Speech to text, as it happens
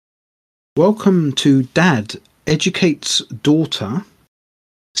Welcome to Dad Educates Daughter,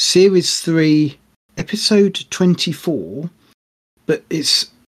 Series 3, Episode 24, but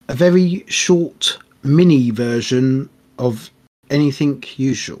it's a very short mini version of Anything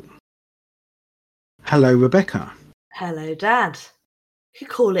Usual. Hello, Rebekah. Hello, Dad. You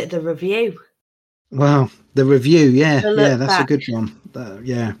could call it the review. Well, the review, yeah, The look that's back. a good one.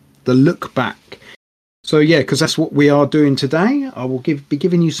 The look back. So, because that's what we are doing today. I will be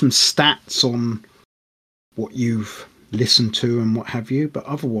giving you some stats on what you've listened to and what have you. But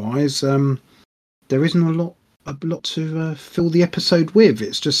otherwise, there isn't a lot to fill the episode with.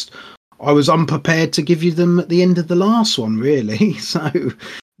 It's just I was unprepared to give you them at the end of the last one, really. So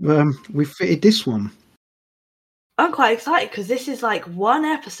we fitted this one. I'm quite excited because this is like one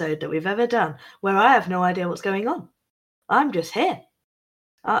episode that we've ever done where I have no idea what's going on. I'm just here.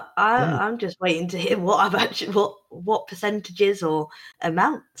 I'm just waiting to hear what I've actually what percentages or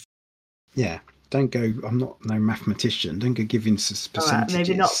amounts. Yeah, don't go. I'm not no mathematician. Don't go giving percentages. All right,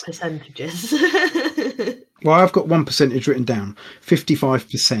 maybe not percentages. Well, I've got one percentage written down,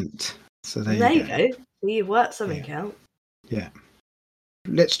 55%. So there you go. So you've worked something out. Yeah.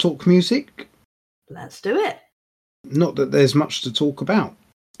 Let's talk music. Let's do it. Not that there's much to talk about.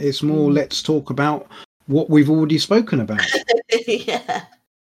 It's more let's talk about what we've already spoken about. Yeah.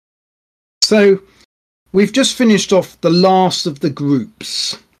 So we've just finished off the last of the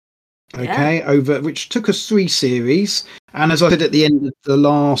groups. Okay, over which took us 3 series. And as I said at the end of the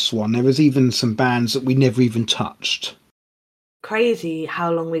last one, there was even some bands that we never even touched. Crazy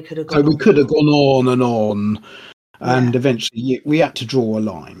how long we could have gone on. So we could have gone on and on. And eventually we had to draw a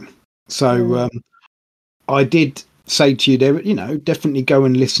line. So I did say to you there, definitely go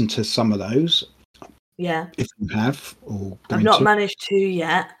and listen to some of those. Yeah. If you have. Or I've not managed to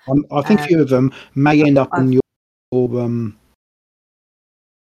yet. I think a few of them may end up on your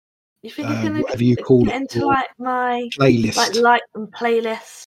you think you're going to get into like my playlist, like liked and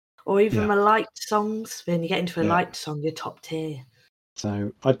playlists, or even my liked songs? When you get into a liked song, you're top tier.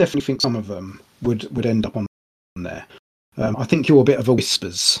 So I definitely think some of them would end up on there. I think you're a bit of a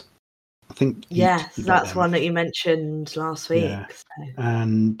Whispers. I think that's one that you mentioned last week. Yeah. So.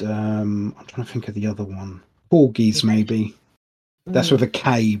 And I'm trying to think of the other one. Porgies, maybe. That's with a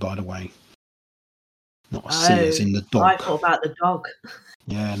K, by the way. Not a C as in the dog. I thought about the dog.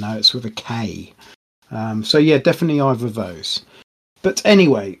 Yeah, no, it's with a K. So definitely either of those. But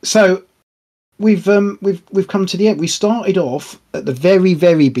anyway, so we've come to the end. We started off at the very,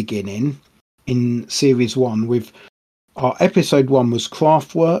 very beginning in series 1 with our episode 1 was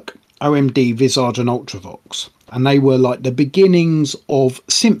Kraftwerk, OMD, Visage and Ultravox. And they were like the beginnings of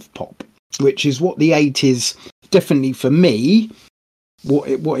synth pop, which is what the 80s, definitely for me,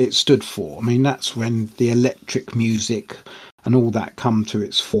 what it stood for. I mean, that's when the electric music and all that come to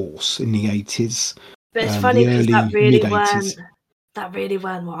its force in the 80s. But it's funny because that really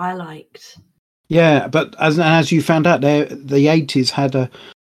weren't what I liked. Yeah, but as you found out, the 80s had a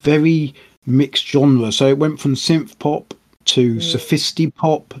very mixed genre. So it went from synth pop to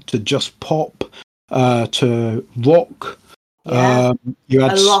sophisti-pop to just pop to rock. Yeah. You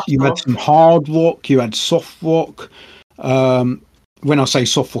had some hard rock. You had soft rock. When I say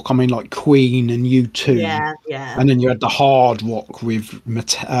soft rock, I mean like Queen and U2. Yeah. And then you had the hard rock with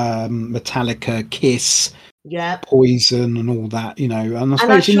Metallica, Kiss, Poison, and all that. And I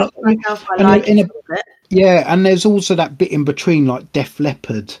suppose and there's also that bit in between, like Def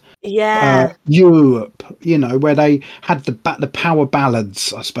Leppard. Yeah. Europe, where they had the power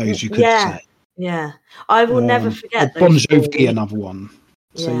ballads, I suppose you could say. Yeah. I will never forget those. Bon Jovi, another one.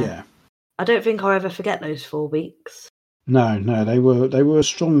 So I don't think I'll ever forget those 4 weeks. No, they were a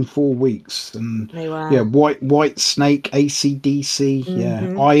strong 4 weeks, and they were. Yeah, White Snake, AC/DC,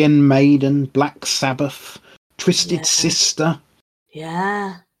 Iron Maiden, Black Sabbath, Twisted Sister.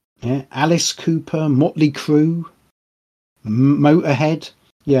 Yeah. Yeah, Alice Cooper, Motley Crue, Motorhead.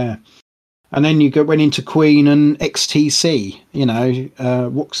 Yeah. And then you went into Queen and XTC,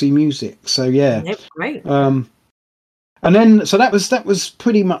 Roxy Music. So great. And then so that was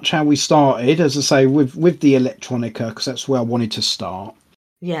pretty much how we started, as I say, with the electronica, because that's where I wanted to start.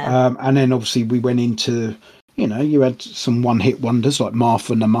 Yeah. And then obviously we went into, you had some one-hit wonders like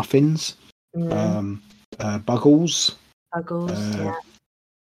Martha and the Muffins, Buggles,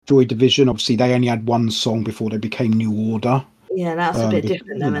 Joy Division. Obviously they only had one song before they became New Order. Yeah, that's a bit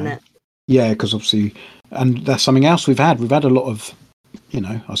different, though, isn't it? Yeah, because obviously, and that's something else we've had. We've had a lot of,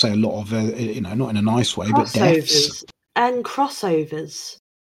 I say a lot of, not in a nice way, but deaths. And crossovers.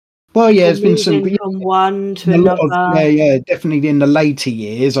 Well, yeah, Or there's been some moving from one to a lot of another. definitely in the later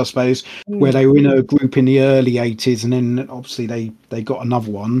years, I suppose, where they were in a group in the early 80s, and then obviously they got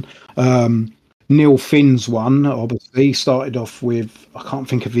another one. Neil Finn's one obviously started off with, I can't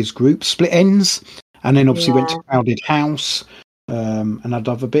think of his group, Split Ends, and then obviously went to Crowded House, and had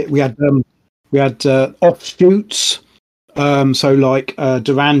other bit. We had offshoots, so like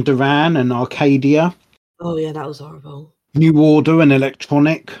Duran Duran and Arcadia, Oh yeah, that was horrible. New Order and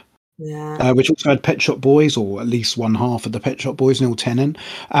Electronic. Yeah. Which also had Pet Shop Boys, or at least one half of the Pet Shop Boys, Neil Tennant.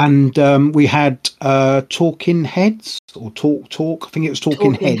 And we had Talking Heads, or Talk. I think it was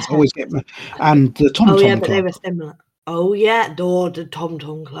Talking Heads. I always get, and the Tom Oh yeah, Tom but Club. they were similar. Oh yeah, the Tom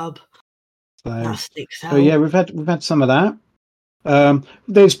Tom Club. So, That sticks out. so yeah, we've had some of that.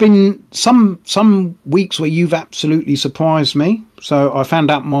 There's been some weeks where you've absolutely surprised me. So I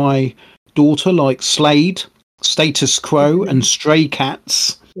found out my daughter likes Slade, Status Quo, and Stray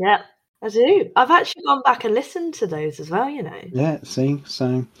Cats. Yeah, I do. I've actually gone back and listened to those as well, you know. Yeah, see,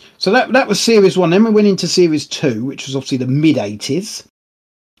 so that was series 1. Then we went into series 2, which was obviously the mid-80s,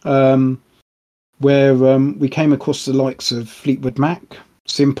 where we came across the likes of Fleetwood Mac,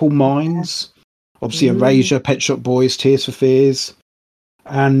 Simple Minds, obviously Erasure, Pet Shop Boys, Tears for Fears,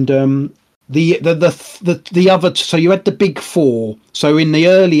 and the other. So you had the big four. So in the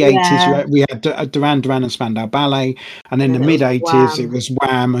early 80s, we had Duran Duran and Spandau Ballet, and then the mid 80s it was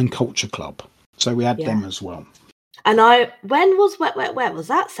Wham and Culture Club. So we had them as well. And when was Wet Wet Wet? Was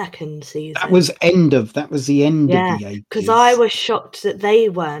that second season? That was the end of the 80s. Because I was shocked that they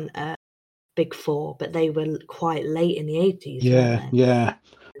weren't big four, but they were quite late in the 80s. Yeah.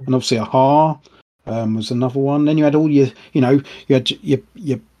 And obviously Aha was another one. Then you had all your, you had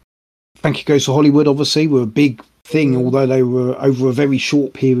your Frankie Goes to Hollywood, obviously, were a big thing, although they were over a very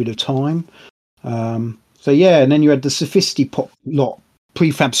short period of time. So yeah, and then you had the Sophistipop lot,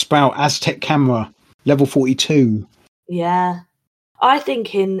 Prefab Sprout, Aztec Camera, Level 42. Yeah. I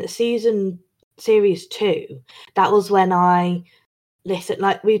think in series 2, that was when I listened,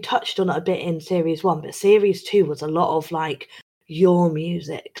 like we touched on it a bit in series 1, but series 2 was a lot of like your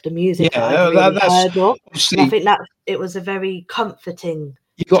music, the music that I'd really heard of. And I think that it was a very comforting.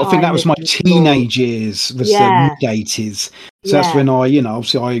 You got to think that was my teenage years, was the mid-80s. So that's when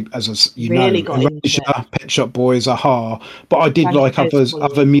obviously as really Erasure, Pet Shop Boys, Aha, but I did like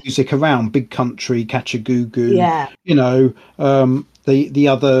other music around, Big Country, Catch a Goo Goo, the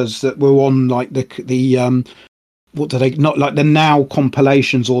others that were on like the what do they not like the Now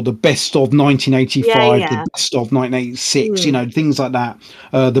compilations or the best of 1985, the best of 1986, things like that.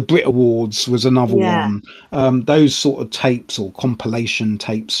 The Brit Awards was another one. Those sort of tapes or compilation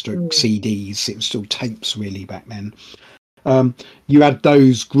tapes, stroke CDs. It was still tapes really back then. You had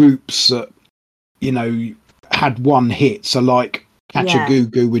those groups that had one hit, so like Catch a Goo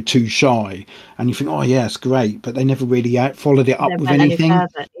Goo with Too Shy, and you think, oh yeah, it's great, but they never really followed it up with anything.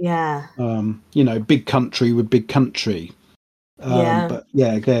 Big Country with Big Country, but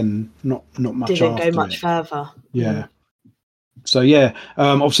again, not much. Didn't go much further. So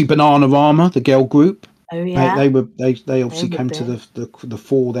obviously Bananarama, the girl group. Oh yeah, they obviously came to the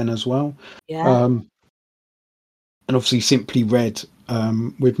fore then as well. And obviously Simply Red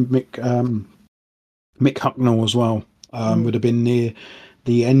with Mick Hucknall as well. Would have been near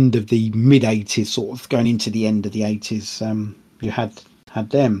the end of the mid 80s, sort of going into the end of the 80s. You had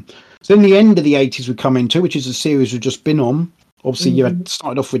them. So then the end of the 80s we come into, which is a series we've just been on. Obviously, you had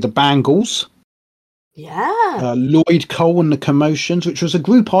started off with the Bangles. Lloyd Cole and the Commotions, which was a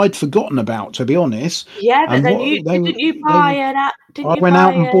group I'd forgotten about, to be honest. Yeah, but then I went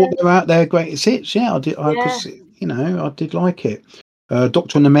out and bought their greatest hits. Yeah, I did. Because I did like it.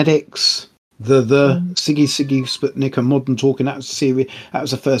 Doctor and the Medics. The Siggy Sputnik and Modern Talking, that was the series. That was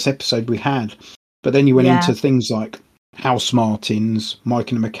the first episode we had. But then you went into things like House Martins,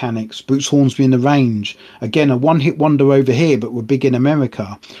 Mike and the Mechanics, Boots Hornsby and the Range. Again, a one-hit wonder over here, but were big in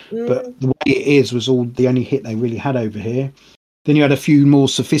America. But the way it was all the only hit they really had over here. Then you had a few more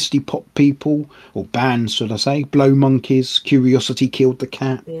Sophistipop people, or bands, should I say? Blow Monkeys, Curiosity Killed the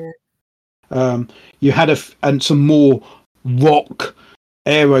Cat. You had and some more rock.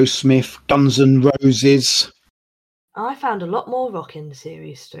 Aerosmith, Guns N' Roses. I found a lot more rock in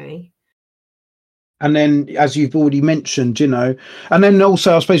series 3. And then, as you've already mentioned, and then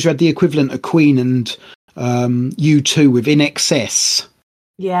also I suppose you had the equivalent of Queen and U2 with In Excess.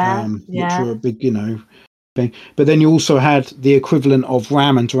 Which were a big, thing. But then you also had the equivalent of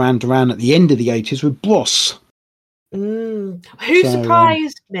Ram and Duran Duran at the end of the 80s with Bros. Who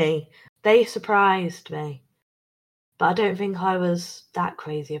surprised me? They surprised me. But I don't think I was that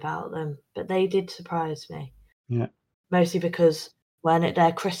crazy about them. But they did surprise me. Yeah. Mostly because Weren't it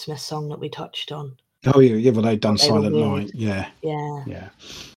their Christmas song that we touched on? Oh yeah. Well, they'd done They were Silent weird. Night. Yeah. Yeah.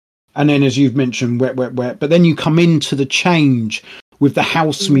 And then, as you've mentioned, Wet, Wet, Wet. But then you come into the change with the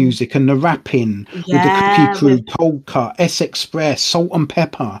house music and the rapping, with the Cookie Crew, Cold Cut, S Express, Salt and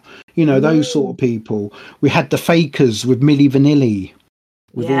Pepper. You know, those sort of people. We had the Fakers with Milli Vanilli,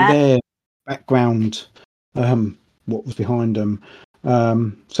 with all their background, what was behind them.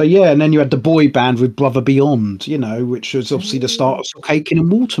 So yeah, and then you had the boy band with Brother Beyond, you know, which was obviously the start of Salt Aiken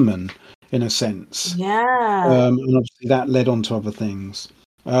and Waterman, in a sense. And obviously that led on to other things.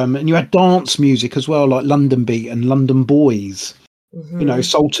 And you had dance music as well, like London Beat and London Boys, you know,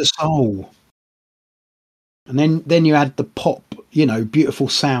 Soul to Soul. And then you had the pop, you know, Beautiful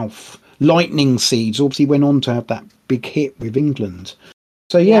South, Lightning Seeds, obviously went on to have that big hit with England.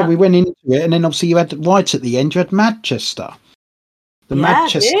 So yeah, we went into it, and then obviously you had right at the end, you had Manchester. The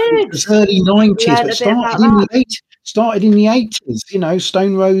Manchester was early 90s, but started in the 80s, you know,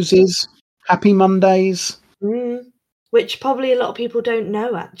 Stone Roses, Happy Mondays. Which probably a lot of people don't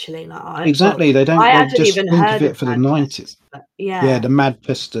know, actually. Exactly, they don't. I hadn't just even think heard of it for the 90s. Yeah, the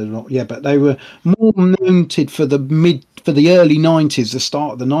Manchester. Yeah, but they were more noted for the early 90s, the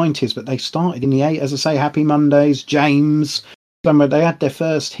start of the 90s. But they started in the 80s, as I say, Happy Mondays, James. They had their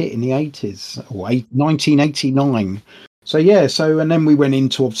first hit in the 80s, or 1989. So yeah, and then we went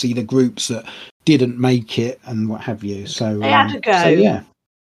into obviously the groups that didn't make it and what have you. So they had to go. So yeah,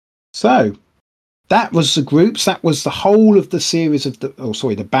 so that was the groups. That was the whole of the series of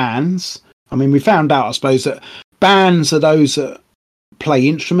the bands. I mean, we found out, I suppose, that bands are those that play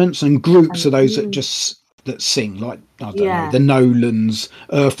instruments, and groups are those that sing. Like I don't know, the Nolans,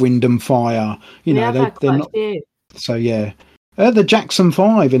 Earth, Wind and Fire. You know, they're not. So yeah, the Jackson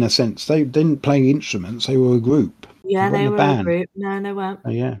 5, in a sense, they didn't play instruments; they were a group. Yeah, they were a group. No, they weren't.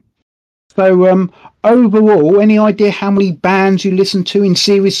 Oh, yeah. So overall, any idea how many bands you listened to in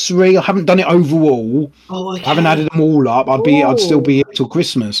Series 3? I haven't done it overall. Oh, okay. I haven't added them all up. I'd still be here till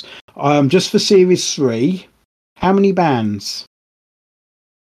Christmas. Just for Series 3, how many bands?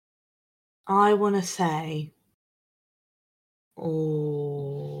 I want to say,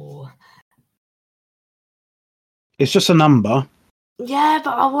 it's just a number. Yeah,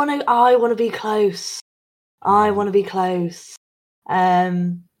 but I want to be close. I want to be close.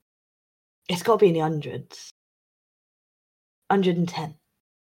 It's got to be in the hundreds. 110.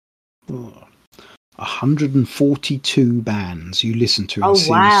 142 bands you listen to in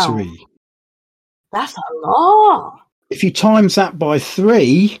Series 3. That's a lot. If you times that by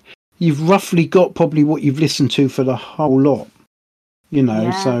 3, you've roughly got probably what you've listened to for the whole lot. You know,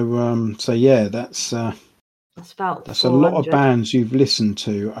 so yeah, that's a lot of bands you've listened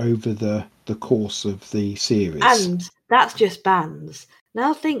to over the course of the series. And that's just bands.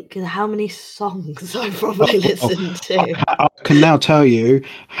 Now think how many songs I've probably listened to. I can now tell you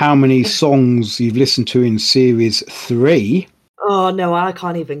how many songs you've listened to in Series 3. Oh, no, I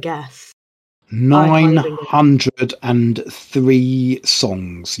can't even guess. 903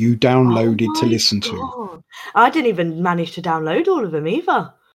 songs you downloaded to listen to. I didn't even manage to download all of them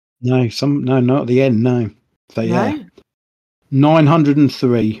either. No, not at the end, no. So yeah.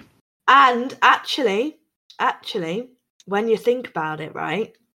 903. And actually, when you think about it,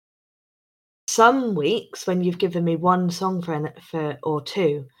 right? Some weeks when you've given me one song for or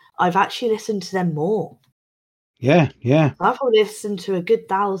two, I've actually listened to them more. Yeah. I've listened to a good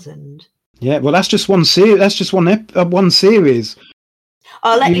 1,000. Yeah, well, that's just one series. That's just one series.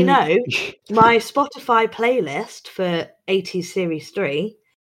 I'll let you know. My Spotify playlist for 80s Series 3.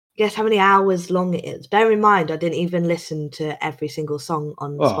 Guess how many hours long it is? Bear in mind, I didn't even listen to every single song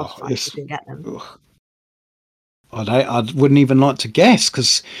on Spotify. You can get them. I wouldn't even like to guess,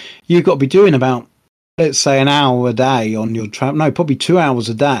 because you've got to be doing about, let's say, an hour a day on your travel. No, probably 2 hours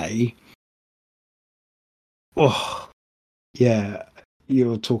a day. Oh, yeah,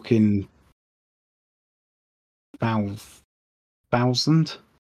 you're talking 1,000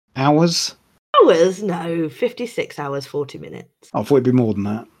 hours. Hours? No, 56 hours, 40 minutes. I thought it'd be more than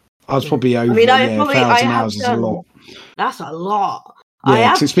that. I was probably over. 1,000 hours is a lot. That's a lot.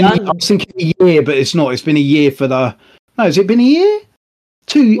 Yeah, I was thinking a year, but it's not. It's been a year for the. No, has it been a year?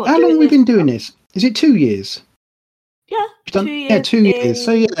 2. How long have we been doing this? Is it 2 years? Yeah, 2 years. Yeah, 2 years.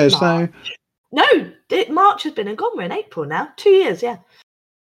 So yeah, so. No, March has been and gone. We're in April now. 2 years, yeah.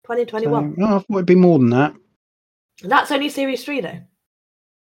 2021. I thought it'd be more than that. That's only Series 3, though.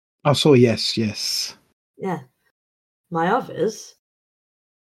 I saw yes. Yeah. My others.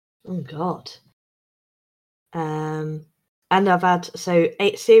 Oh God. And I've had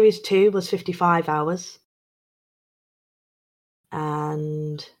Series 2 was 55 hours.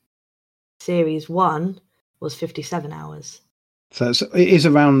 And Series 1 was 57 hours. So it is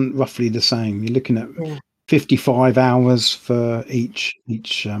around roughly the same. You're looking at 55 hours for each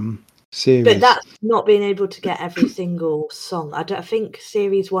series. But that's not being able to get every single song. I think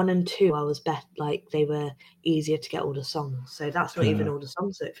series 1 and 2 I was better, like they were easier to get all the songs. So that's not even all the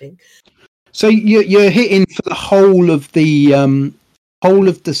songs, I don't think. So you're hitting for the whole of the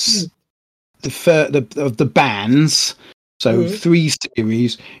bands. So 3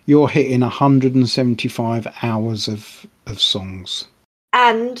 series, you're hitting 175 hours of songs.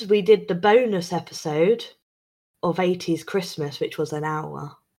 And we did the bonus episode of 80s Christmas, which was an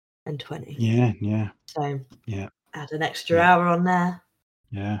hour and 20. Yeah. So add an extra hour on there.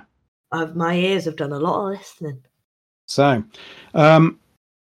 Yeah. My ears have done a lot of listening. So,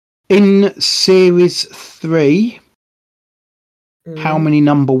 in series 3, how many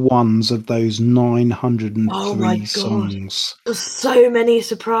number ones of those 903 songs? So many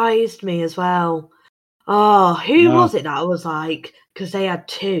surprised me as well. Oh, who was it that I was like, because they had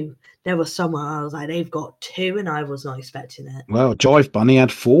 2. There was someone I was like, they've got 2, and I was not expecting it. Well, Jive Bunny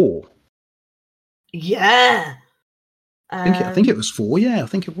had 4. Yeah. I think it was 4. Yeah, I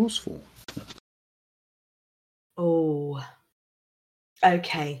think it was 4. Oh.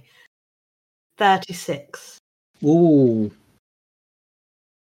 Okay. 36. Oh.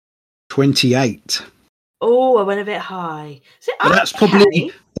 28. Oh, I went a bit high. That's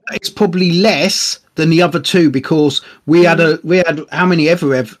probably less than the other 2, because we had how many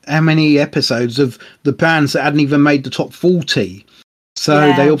episodes of the bands that hadn't even made the top 40. So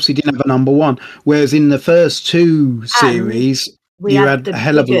they obviously didn't have a number 1. Whereas in the first 2 series, you had a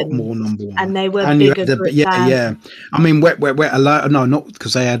hell of a lot more number 1, and they were bigger. Yeah. I mean, Wet alone. No, not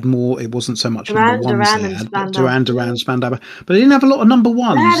because they had more. It wasn't so much number 1s they had, but Duran, Spandau. But they didn't have a lot of number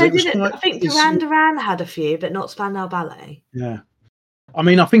 1s. Yeah, they didn't. I think Duran had a few, but not Spandau Ballet. Yeah. I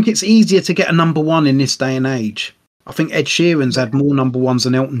mean, I think it's easier to get a number 1 in this day and age. I think Ed Sheeran's had more number 1s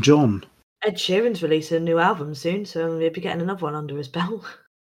than Elton John. Ed Sheeran's releasing a new album soon, so he'll be getting another one under his belt.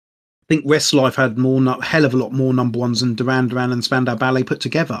 I think Westlife had hell of a lot more number 1s than Duran and Spandau Ballet put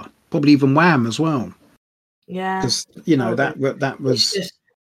together. Probably even Wham as well. Yeah, because that was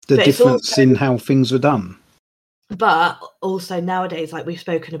the difference in how things were done. But also nowadays, like we've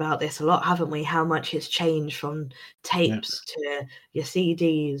spoken about this a lot, haven't we? How much it's changed from tapes to your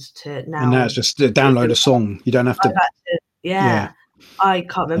CDs to now. And now it's just download a song. You don't have to. I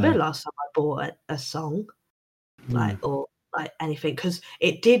can't remember the last time I bought a song, or anything, because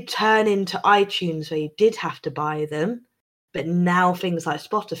it did turn into iTunes where you did have to buy them. But now things like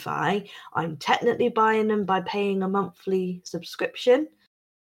Spotify, I'm technically buying them by paying a monthly subscription,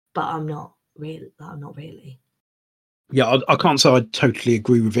 but I'm not really. Yeah, I can't say I totally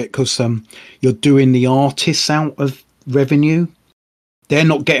agree with it, because you're doing the artists out of revenue. They're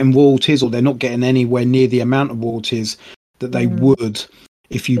not getting royalties, or they're not getting anywhere near the amount of royalties that they would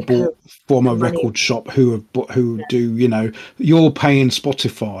if you bought from a record shop who do, you're paying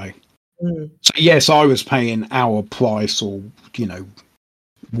Spotify. So yes, I was paying our price, or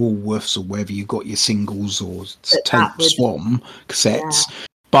Woolworths, or wherever you got your singles or tapes from, cassettes.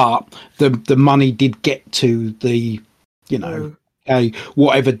 But the money did get to the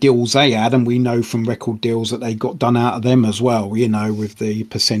whatever deals they had, and we know from record deals that they got done out of them as well, with the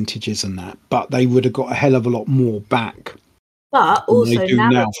percentages and that. But they would have got a hell of a lot more back. But also they do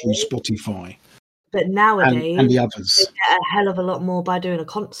now through Spotify. But nowadays, and the others, they get a hell of a lot more by doing a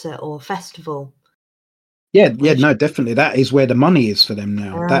concert or a festival. Yeah, no, definitely. That is where the money is for them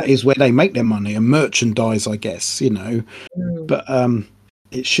now. That is where they make their money, and merchandise, I guess, But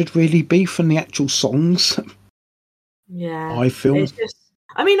it should really be from the actual songs. Yeah, I feel. It's just,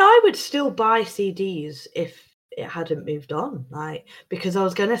 I would still buy CDs if it hadn't moved on, because I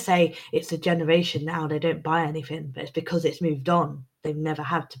was going to say it's a generation now, they don't buy anything, but it's because it's moved on. They've never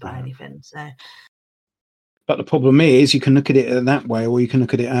had to buy anything, so. But the problem is, you can look at it that way, or you can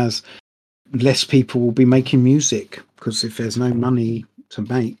look at it as less people will be making music, because if there's no money to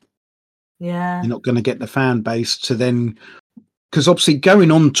make, you're not going to get the fan base to then, because obviously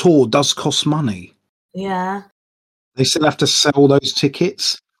going on tour does cost money. Yeah. They still have to sell those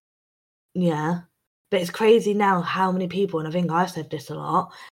tickets. Yeah. But it's crazy now how many people, and I think I've said this a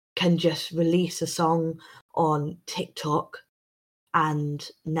lot, can just release a song on TikTok and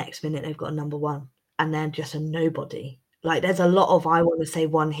next minute they've got a number 1 and they're just a nobody. Like, there's a lot of, I want to say,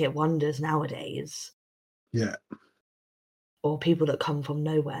 one-hit wonders nowadays. Yeah. Or people that come from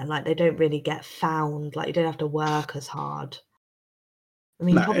nowhere. Like, they don't really get found. Like, you don't have to work as hard.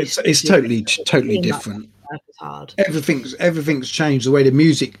 It's totally different. Work as hard. Everything's changed the way the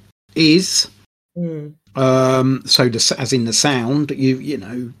music is. So as in the sound,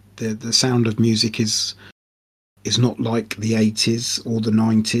 the sound of music is is not like the 80s or the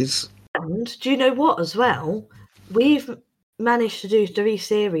 90s. And do you know what as well? We've managed to do 3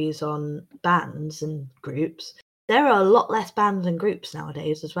 series on bands and groups. There are a lot less bands and groups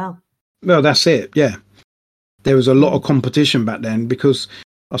nowadays as well. Well, that's it. Yeah. There was a lot of competition back then because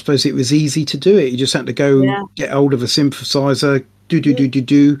I suppose it was easy to do it. You just had to go get hold of a synthesizer,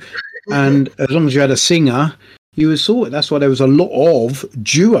 do. And as long as you had a singer, you were sorted. That's why there was a lot of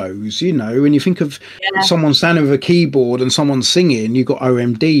duos, you know. When you think of someone standing with a keyboard and someone singing, you've got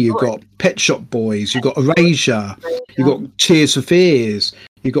OMD, you've got Pet Shop Boys, you've got Erasure, you've got Tears for Fears,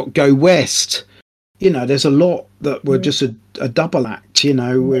 you've got Go West. You know, there's a lot that were just a double act, you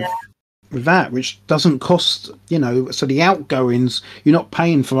know, with that, which doesn't cost, you know, so the outgoings, you're not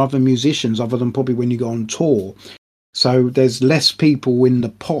paying for other musicians other than probably when you go on tour. So there's less people in the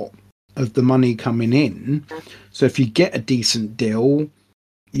pot of the money coming in. So if you get a decent deal,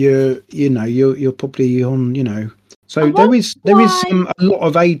 you're probably on, you know. So there is a lot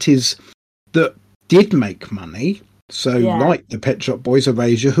of 80s that did make money. So like the Pet Shop Boys,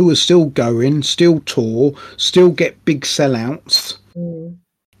 Erasure, who are still going, still tour, still get big sellouts,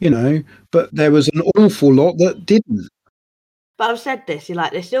 you know, but there was an awful lot that didn't. But I've said this,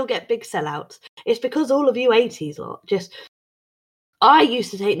 they still get big sellouts. It's because all of you 80s lot I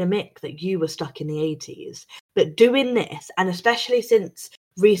used to take the mick that you were stuck in the 80s, but doing this, and especially since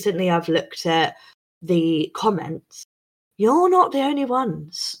recently I've looked at the comments, you're not the only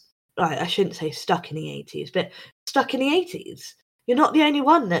ones. Right, I shouldn't say stuck in the 80s, but stuck in the 80s. You're not the only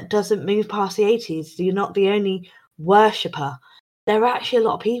one that doesn't move past the 80s. You're not the only worshipper. There are actually a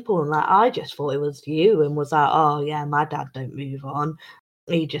lot of people, and I just thought it was you and was like, oh yeah, my dad don't move on.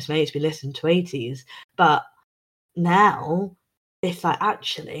 He just makes me listen to 80s. But now it's like,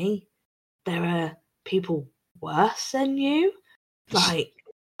 actually, there are people worse than you,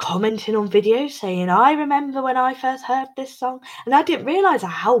 commenting on videos saying, I remember when I first heard this song, and I didn't realise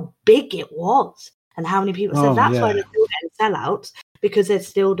how big it was and how many people said that's why they're still getting sellouts, because there's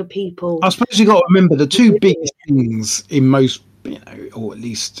still the people. I suppose you got to remember the two biggest things in most, you know, or at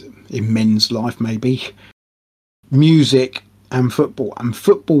least in men's life, maybe music and football. And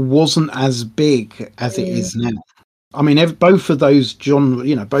football wasn't as big as it is now. I mean, both of those genres,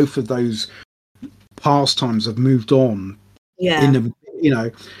 you know, both of those pastimes have moved on. In a, you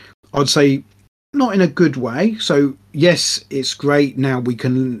know, I'd say not in a good way. So yes, it's great now. We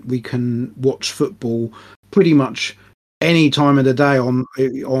can watch football pretty much any time of the day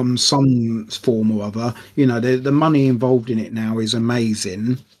on some form or other. You know, the money involved in it now is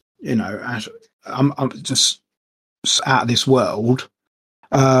amazing. You know, I'm just out of this world.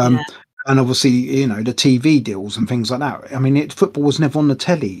 And obviously, you know, the TV deals and things like that. I mean, football was never on the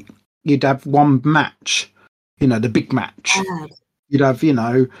telly. You'd have one match, you know, the big match. You'd have, you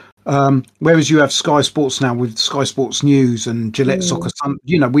know, whereas you have Sky Sports now with Sky Sports News and Gillette Soccer Sun.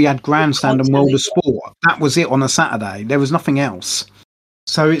 You know, we had Grandstand and World of Sport. That was it on a Saturday. There was nothing else.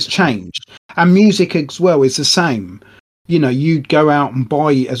 So it's changed. And music as well is the same. You know, you'd go out and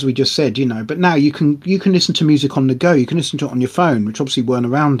buy, as we just said, you know, but now you can listen to music on the go. You can listen to it on your phone, which obviously weren't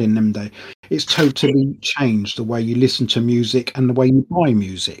around in them days. It's totally changed the way you listen to music and the way you buy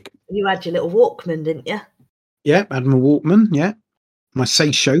music. You had your little Walkman, didn't you? Yeah, I had my Walkman, yeah. My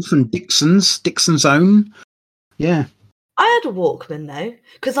Say Show from Dixon's own. Yeah. I had a Walkman, though,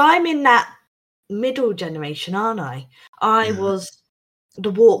 because I'm in that middle generation, aren't I? I was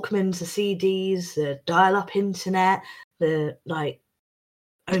the Walkmans, the CDs, the dial-up internet, the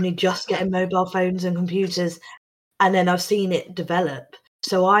only just getting mobile phones and computers, and then I've seen it develop.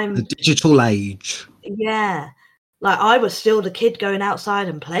 So I'm the digital age. Yeah, I was still the kid going outside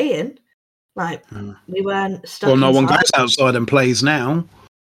and playing. We weren't stuck. Well, no one goes outside and plays now.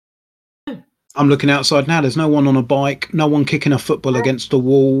 I'm looking outside now. There's no one on a bike. No one kicking a football against a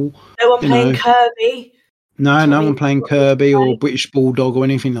wall. No one playing Kirby. No one playing Kirby or British Bulldog or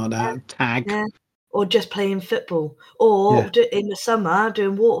anything like that. Tag. Yeah. Or just playing football. Or in the summer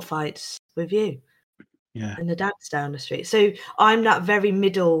doing water fights with you. Yeah. And the dad's down the street. So I'm that very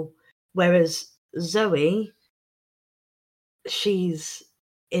middle, whereas Zoe, she's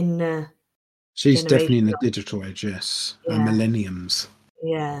in the She's definitely in the digital age, yes. Millenniums.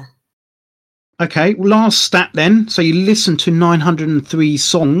 Yeah. Okay, last stat then. So you listened to 903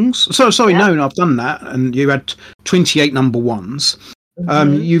 songs. Sorry, no, I've done that. And you had 28 number ones.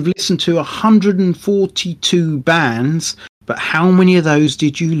 You've listened to 142 bands, but how many of those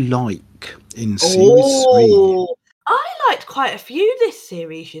did you like in Series 3? I liked quite a few this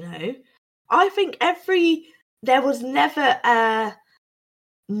series, you know. I think there was never a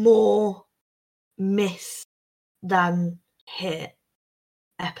more miss than hit.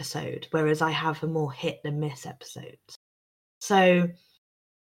 episode, whereas I have a more hit and miss episodes. So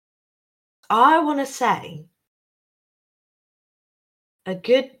I want to say a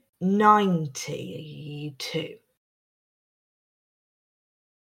good 92.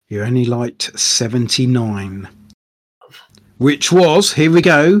 You only liked 79, which was, here we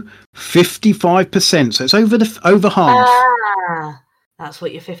go, 55%. So it's over half. Ah, that's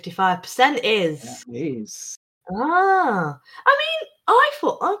what your 55% is. That is. Ah, I mean, I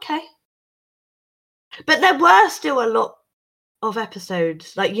thought, okay. But there were still a lot of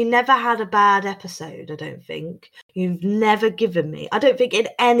episodes. Like, you never had a bad episode, I don't think. You've never given me, I don't think in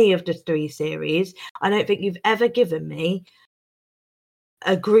any of the 3 series, I don't think you've ever given me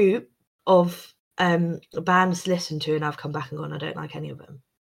a group of bands to listen to and I've come back and gone, I don't like any of them.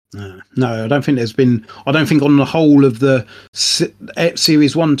 No, I don't think there's been. I don't think on the whole of the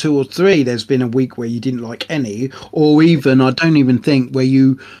series 1, 2, or 3, there's been a week where you didn't like any, or even I don't even think where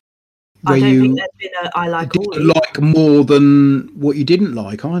you. I don't think there's been a I like all. Didn't like more than what you didn't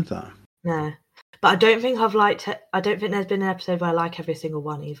like either. No, but I don't think I've liked it. I don't think there's been an episode where I like every single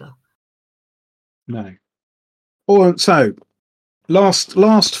one either. No. Or so.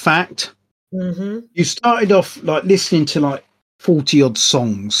 Last fact. Mm-hmm. You started off like listening to like 40 odd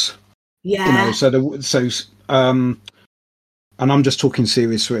songs. Yeah. And I'm just talking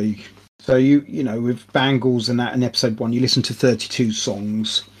series 3. So you know, with Bangles and that in episode 1, you listen to 32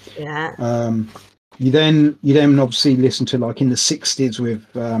 songs. Yeah. You then obviously listen to like in the 60s with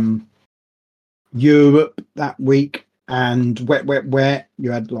Europe that week, and Wet Wet Wet.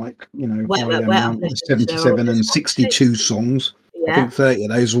 You had like, you know, Wet, 77 and 62 songs. Yeah. I think 30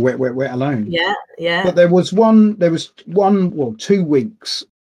 of those were Wet Wet Wet alone. Yeah. But there was 2 weeks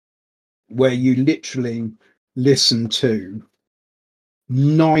where you literally listened to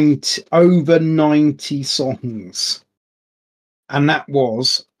over 90 songs. And that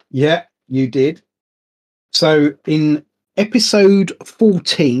was, yeah, you did. So in episode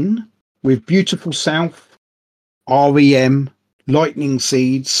 14 with Beautiful South, REM, Lightning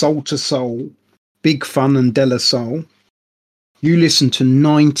Seed, Soul to Soul, Big Fun and De La Soul, you listened to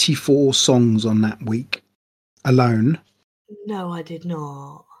 94 songs on that week alone. No, I did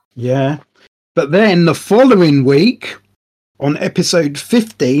not. Yeah. But then the following week, on episode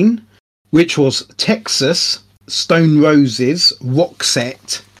 15, which was Texas, Stone Roses,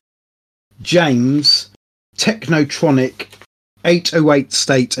 Roxette, James, Technotronic, 808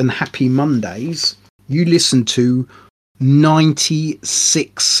 State and Happy Mondays, you listened to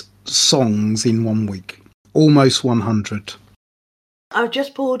 96 songs in 1 week. Almost 100. I've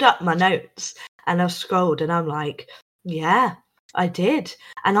just pulled up my notes and I've scrolled and I'm like, yeah, I did.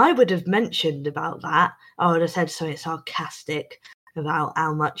 And I would have mentioned about that. I would have said something sarcastic about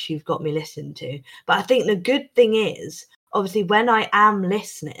how much you've got me listening to. But I think the good thing is, obviously, when I am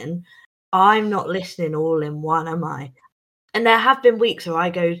listening, I'm not listening all in one, am I? And there have been weeks where I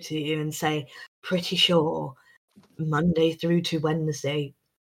go to you and say, pretty sure Monday through to Wednesday,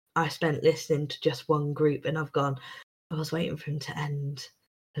 I spent listening to just one group, and I've gone, I was waiting for them to end.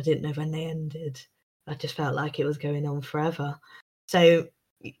 I didn't know when they ended. I just felt like it was going on forever. So,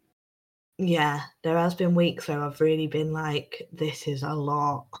 yeah, there has been weeks where I've really been like, this is a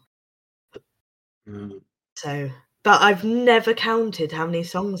lot. So, but I've never counted how many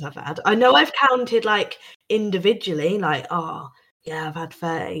songs I've had. I know I've counted like individually, like, oh, yeah, I've had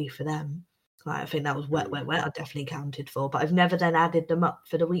 30 for them. Like, I think that was Wet, Wet, Wet. I definitely counted for, but I've never then added them up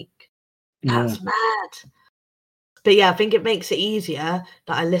for the week. That's mad. But yeah, I think it makes it easier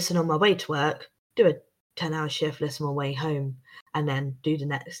that I listen on my way to work, do a 10-hour shift, listen on my way home, and then do the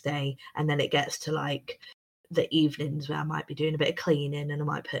next day. And then it gets to like the evenings where I might be doing a bit of cleaning and I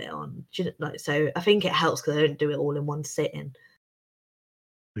might put it on. So I think it helps because I don't do it all in one sitting.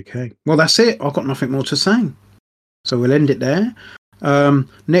 Okay. Well, that's it. I've got nothing more to say. So we'll end it there.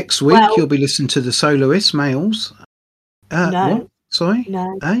 Next week, you'll be listening to the soloist males. No. What? Sorry?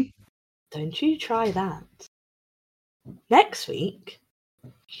 No. Hey? Don't you try that. Next week,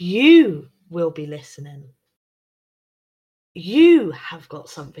 you will be listening. You have got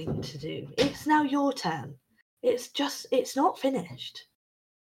something to do. It's now your turn. It's not finished.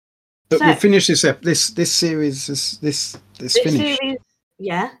 But we'll finish this series. This finished. Series,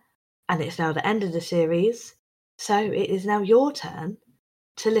 yeah. And it's now the end of the series. So it is now your turn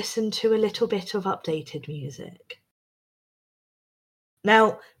to listen to a little bit of updated music.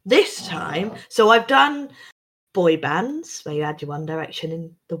 Now, this time, so I've done boy bands where you had your One Direction and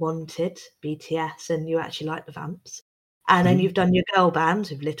The Wanted, BTS, and you actually like the Vamps. And then you've done your girl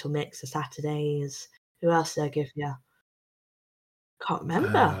bands with Little Mix, The Saturdays. Who else did I give you? Can't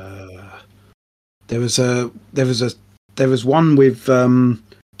remember. There was a there was one with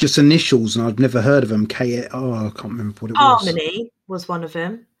just initials, and I'd never heard of them. I can't remember what it Harmony was one of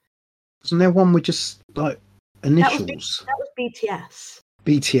them. Wasn't there one with just like initials? That was BTS.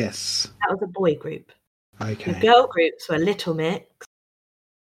 BTS. That was a boy group. Okay. The girl groups were Little Mix,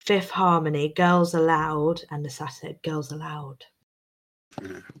 Fifth Harmony, Girls Aloud, and the Saturday Girls Aloud.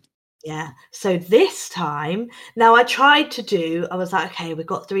 Yeah. So this time, now I was like, okay, we've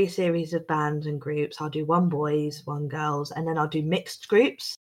got 3 series of bands and groups. I'll do 1 boys, 1 girls, and then I'll do mixed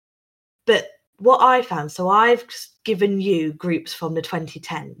groups. But what I found, so I've given you groups from the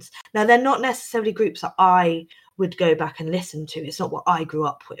 2010s. Now, they're not necessarily groups that I would go back and listen to. It's not what I grew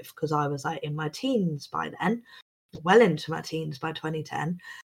up with, because I was like in my teens by then, well into my teens by 2010.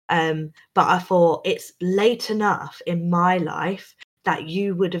 But I thought it's late enough in my life that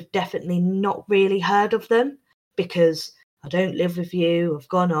you would have definitely not really heard of them, because I don't live with you, I've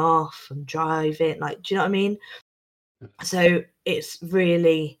gone off, I'm driving, like, do you know what I mean? So it's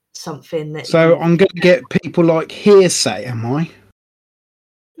really something that... So I'm going to get people like Hearsay, am I?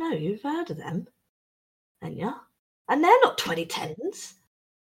 No, you've heard of them, haven't you? And they're not 2010s.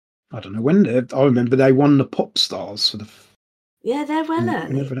 I don't know when. I remember they won the Pop Stars for the... Yeah, they're well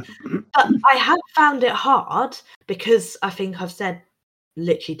early. But I have found it hard, because I think I've said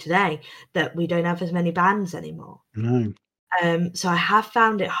literally today that we don't have as many bands anymore. No. So I have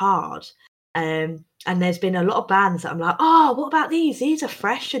found it hard. And there's been a lot of bands that I'm like, oh, what about these? These are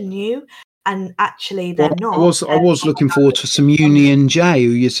fresh and new. And actually they're not. I was looking forward to some Union J,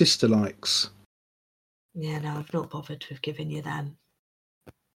 who your sister likes. Yeah, no, I've not bothered with giving you them.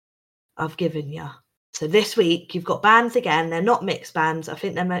 I've given you. So this week you've got bands again. They're not mixed bands. I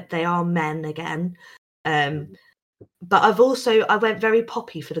think they are men again. But I went very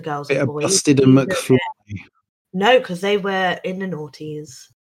poppy for the girls and boys. Busted and McFly. No, because they were in the noughties.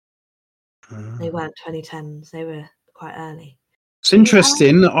 They weren't 2010s. They were quite early. It's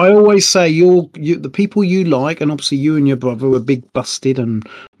interesting. I always say the people you like, and obviously you and your brother were big Busted and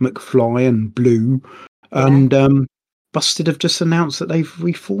McFly and Blue, and Busted have just announced that they've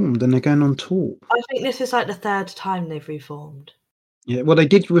reformed and they're going on tour. I think this is like the 3rd time they've reformed. Yeah, well, they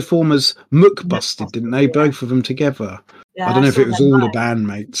did reform as McBusted, didn't they? Yeah. Both of them together. Yeah, I don't know if it was all the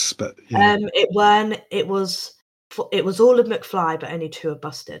bandmates, but yeah. It was all of McFly, but only 2 of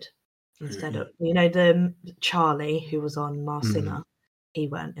Busted instead of the Charlie who was on Mars Singer. He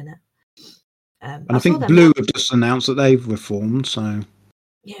weren't in it. And I think Blue have just announced that they've reformed. So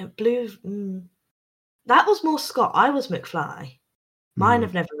yeah, Blue. That was more Scott. I was McFly. Mine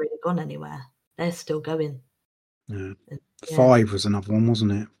have never really gone anywhere. They're still going. Yeah. 5 was another one,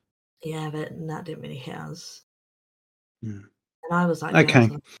 wasn't it? Yeah, but that didn't really hit us. Yeah. And I was like, okay.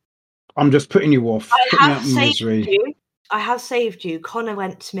 I'm just putting you off. I have saved you. Connor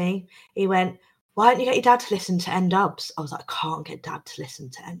went to me. He went, why don't you get your dad to listen to N-Dubs? I was like, I can't get dad to listen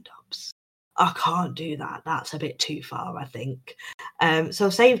to N-Dubs. I can't do that. That's a bit too far, I think. So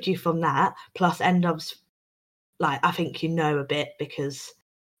I've saved you from that. Plus N-Dubs, like, I think you know a bit because...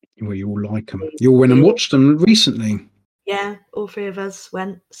 Well, you all like them. You all went and watched them recently. Yeah, all 3 of us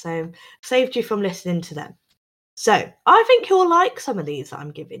went. So saved you from listening to them. So I think you'll like some of these that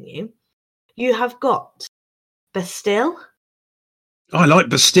I'm giving you. You have got Bastille. I like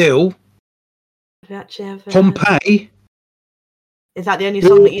Bastille. Pompeii. Is that the only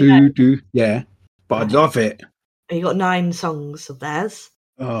song that you know? Yeah, but I love it. You got 9 songs of theirs.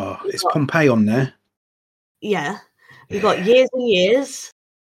 Oh, it's Pompeii on there. Yeah. You've got Years and Years.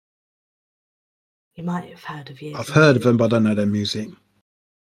 You might have heard of Years. I've heard of them, but I don't know their music.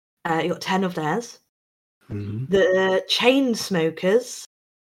 You got 10 of theirs. The Chainsmokers.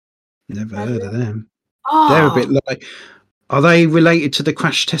 Never heard of them. Oh. They're a bit like... Are they related to the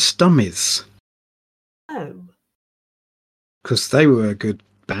Crash Test Dummies? No. Because they were a good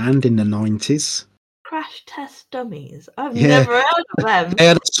band in the 90s. Crash Test Dummies? I've never heard of them. They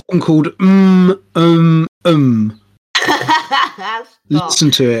had a song called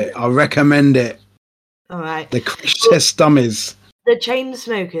Listen to it. I recommend it. All right. The Crash Test Dummies. The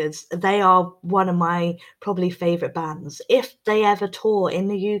Chainsmokers, they are one of my probably favourite bands. If they ever tour in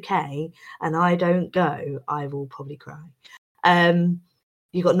the UK and I don't go, I will probably cry.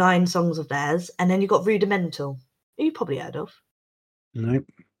 You got 9 songs of theirs, and then you got Rudimental, who you probably heard of. Nope.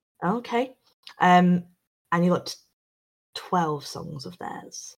 Okay. And you got 12 songs of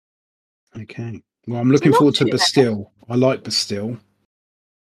theirs. Okay. Well, I'm looking forward to Bastille. I like Bastille.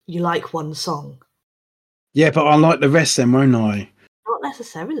 You like one song? Yeah, but I like the rest then, won't I? Not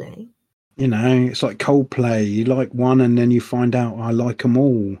necessarily. You know, it's like Coldplay. You like one and then you find out I like them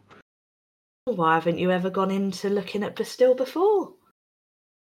all. Why haven't you ever gone into looking at Bastille before?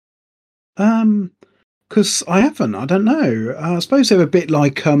 Because I haven't. I don't know. I suppose they're a bit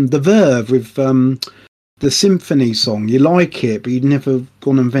like the Verve with the Symphony song. You like it, but you'd never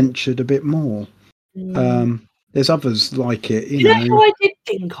gone and ventured a bit more. There's others like it, you know. Who I did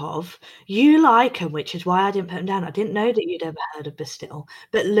think of? You like them, which is why I didn't put them down. I didn't know that you'd ever heard of Bastille,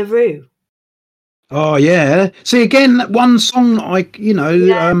 but LaRue. Oh yeah. See again, that one song I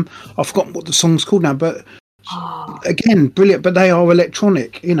I've forgotten what the song's called now, but again, brilliant. But they are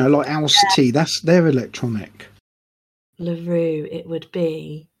electronic, you know, like House Tea. They're electronic. LaRue, it would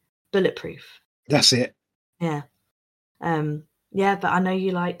be Bulletproof. That's it. Yeah. Yeah, but I know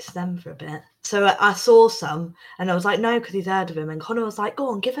you liked them for a bit. So I saw some and I was like, no, because he's heard of him. And Connor was like, go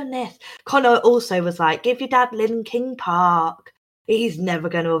on, give him this. Connor also was like, give your dad Linkin Park. He's never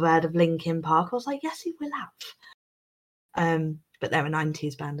going to have heard of Linkin Park. I was like, yes, he will have. But they're a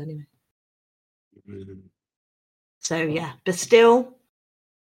 90s band anyway. So yeah, Bastille,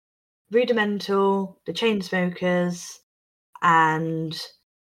 Rudimental, The Chainsmokers, and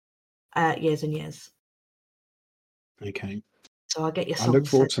Years and Years. Okay. So I'll get your songs. I look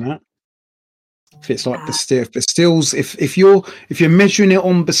forward to that. If it's like Bastille's, if you're measuring it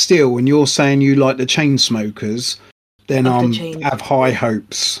on Bastille and you're saying you like the Chainsmokers, then I have high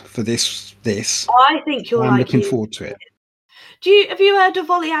hopes for this. I think I'm looking forward to it. Have you heard of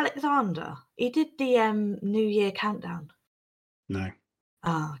Ollie Alexander? He did the New Year countdown. No.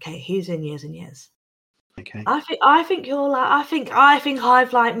 Oh, okay. He's in Years and Years. Okay. I think you're like. I think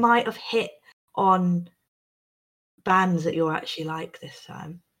I've like might have hit on bands that you're actually like this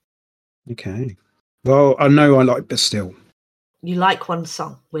time. Okay. Well, I know I like Bastille. You like one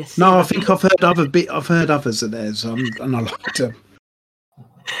song with? No, I think I've heard others of theirs, and I liked them.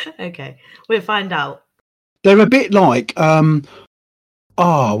 Okay, we'll find out. They're a bit like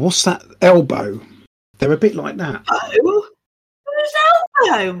what's that? Elbow. They're a bit like that. Oh, who's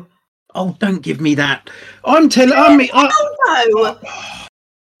Elbow? Oh, don't give me that. I'm telling. Elbow.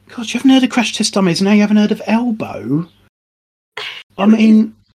 God, you haven't heard of Crash Test Dummies, and now you haven't heard of Elbow. I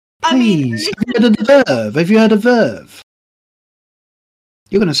mean, please. Have you heard of the Verve? Have you heard of Verve?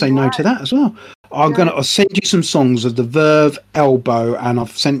 You're going to say no to that as well. I'll send you some songs of the Verve, Elbow, and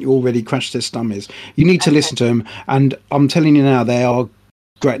I've sent you already Crash Test Dummies. You need to listen to them, and I'm telling you now, they are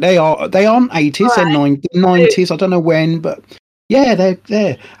great. They aren't 80s, they're 90s. I don't know when, but yeah, they're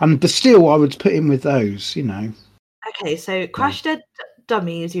there. And Bastille, I would put in with those, you know. Okay, so Crash Test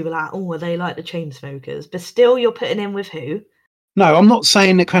Dummies, you were like, oh, are they like the Chainsmokers? Bastille, you're putting in with who? No, I'm not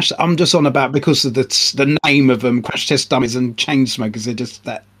saying that Crash. I'm just on about because of the name of them, Crash Test Dummies and Chainsmokers. They're just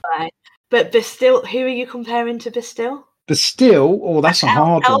that. Right. But Bastille, who are you comparing to Bastille? Bastille? Oh, that's a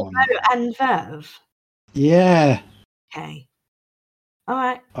hard one. Elbow and Verve. Yeah. Okay. All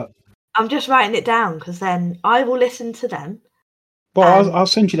right. I'm just writing it down because then I will listen to them. Well, I'll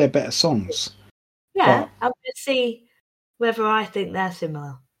send you their better songs. Yeah, I'm going to see whether I think they're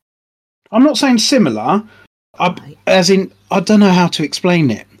similar. I'm not saying similar. As in, I don't know how to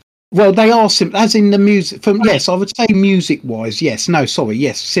explain it. Well, they are similar, as in the music. Yes, I would say music-wise, yes. No, sorry,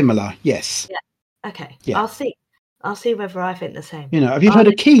 yes, similar, yes. Yeah. Okay. Yeah. I'll see whether I think the same. You know, have you heard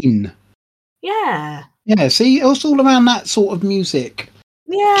of Keane? Yeah. Yeah. See, it's all around that sort of music.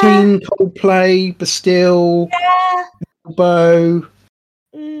 Yeah. Keane, Coldplay, Bastille, Elbow,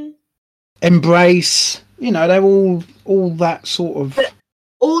 Embrace. You know, they're all that sort of. But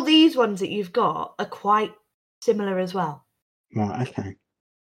all these ones that you've got are quite similar as well. Right. Okay.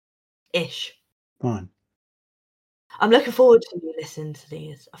 Ish. Fine. I'm looking forward to you listening to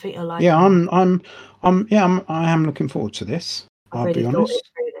these. I think you'll like. Yeah, them. I am looking forward to this. I'll really thought it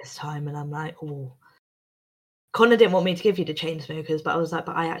through this time, and I'm like, oh. Connor didn't want me to give you the Chainsmokers, but I was like,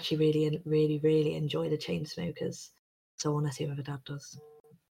 but I actually really, really, really enjoy the Chainsmokers, so I want to see whether Dad does.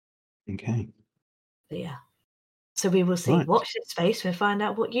 Okay. But yeah. So we will see. Right. Watch this space and find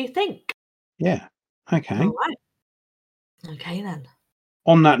out what you think. Yeah. Okay. All right. Okay then.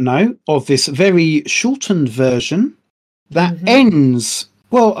 On that note of this very shortened version that ends.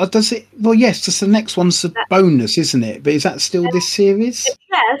 Well, does it? Well, yes. Because the next one's a bonus, isn't it? But is that still this series?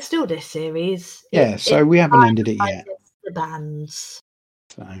 Yeah, it's still this series. Yeah. So we haven't ended it yet. The bands.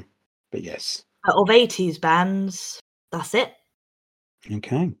 So, but yes. Of 80s bands, that's it.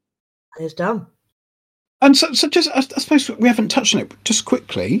 Okay. It's done. And so just I suppose we haven't touched on it. But just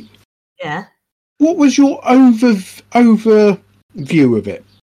quickly. Yeah. What was your overview of it?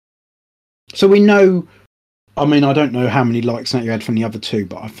 So we know. I mean, I don't know how many likes that you had from the other two,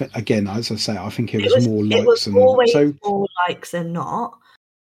 but again, as I say, I think it was more likes. It was always more likes than not.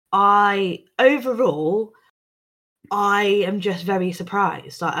 Overall, I am just very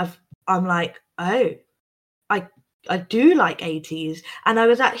surprised. I'm like, oh, I do like 80s, and I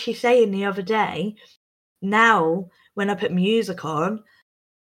was actually saying the other day, now when I put music on,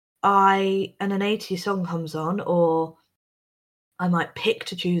 and an 80s song comes on, or I might pick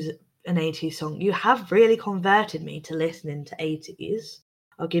to choose an 80s song. You have really converted me to listening to 80s.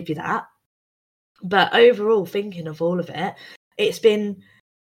 I'll give you that. But overall, thinking of all of it,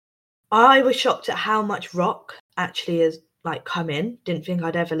 I was shocked at how much rock actually has like come in. Didn't think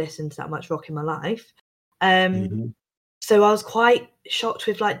I'd ever listened to that much rock in my life. So I was quite shocked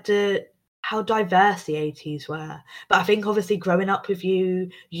with like how diverse the 80s were. But I think obviously growing up with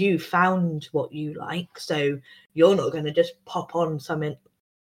you found what you like. So you're not going to just pop on something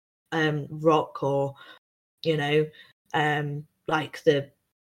rock, or, you know, like there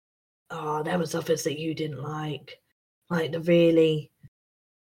was others that you didn't like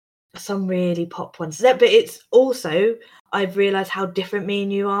some really pop ones. But it's also, I've realised how different me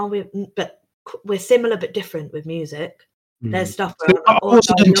and you are but we're similar but different with music. There's stuff where I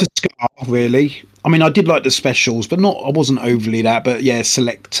wasn't into ska, really. I mean, I did like the specials, but I wasn't overly that. But yeah,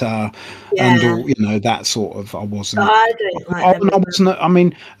 Selector and all, that sort of. I wasn't. I don't like them. I wasn't. I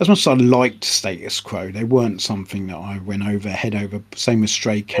mean, as much as I liked Status Quo, they weren't something that I went head over. Same with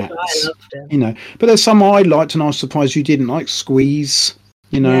Stray Cats. I loved them. But there's some I liked, and I was surprised you didn't like. Squeeze.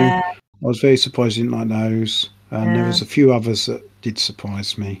 I was very surprised you didn't like those. There was a few others that did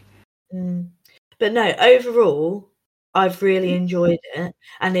surprise me. But no, overall, I've really enjoyed it,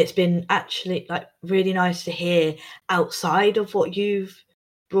 and it's been actually like really nice to hear outside of what you've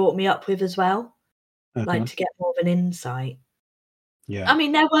brought me up with as well, like to get more of an insight. Yeah. I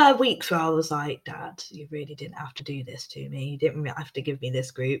mean, there were weeks where I was like, Dad, you really didn't have to do this to me. You didn't have to give me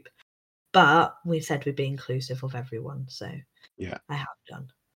this group. But we said we'd be inclusive of everyone, so yeah, I have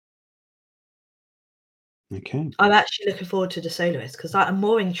done. Okay. I'm actually looking forward to the soloists because I'm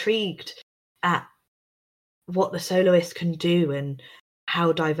more intrigued at what the soloists can do and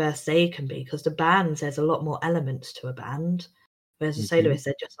how diverse they can be, because the bands, there's a lot more elements to a band, whereas the soloists,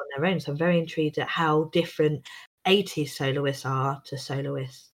 they're just on their own. So I'm very intrigued at how different 80s soloists are to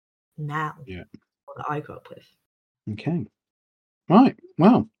soloists now that I grew up with. Okay. Right.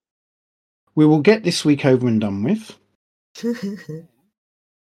 Well, we will get this week over and done with.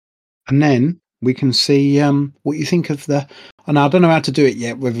 And then we can see what you think of and I don't know how to do it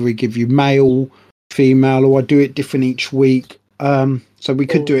yet, whether we give you male, female, or I do it different each week. So we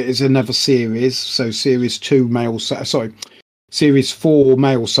could do it as another series. So series 2 series 4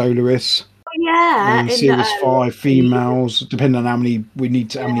 male soloists. Yeah. Series 5 females, depending on how many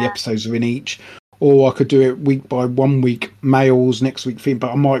how many episodes are in each. Or I could do it week by 1 week males, next week female,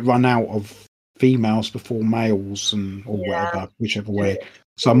 but I might run out of females before males or whatever, whichever way.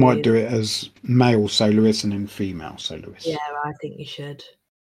 So I might do it as male soloists and then female soloists. Yeah, I think you should.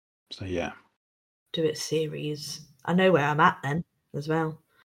 So yeah. Do it series. I know where I'm at then as well.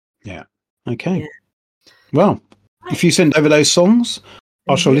 Yeah. Okay. Yeah. Well, if you send over those songs,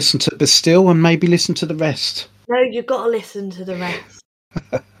 I shall listen to this still and maybe listen to the rest. No, you've got to listen to the rest.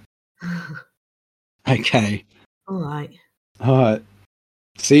 Okay. All right.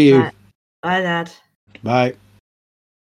 See you. Right. Bye, Dad. Bye.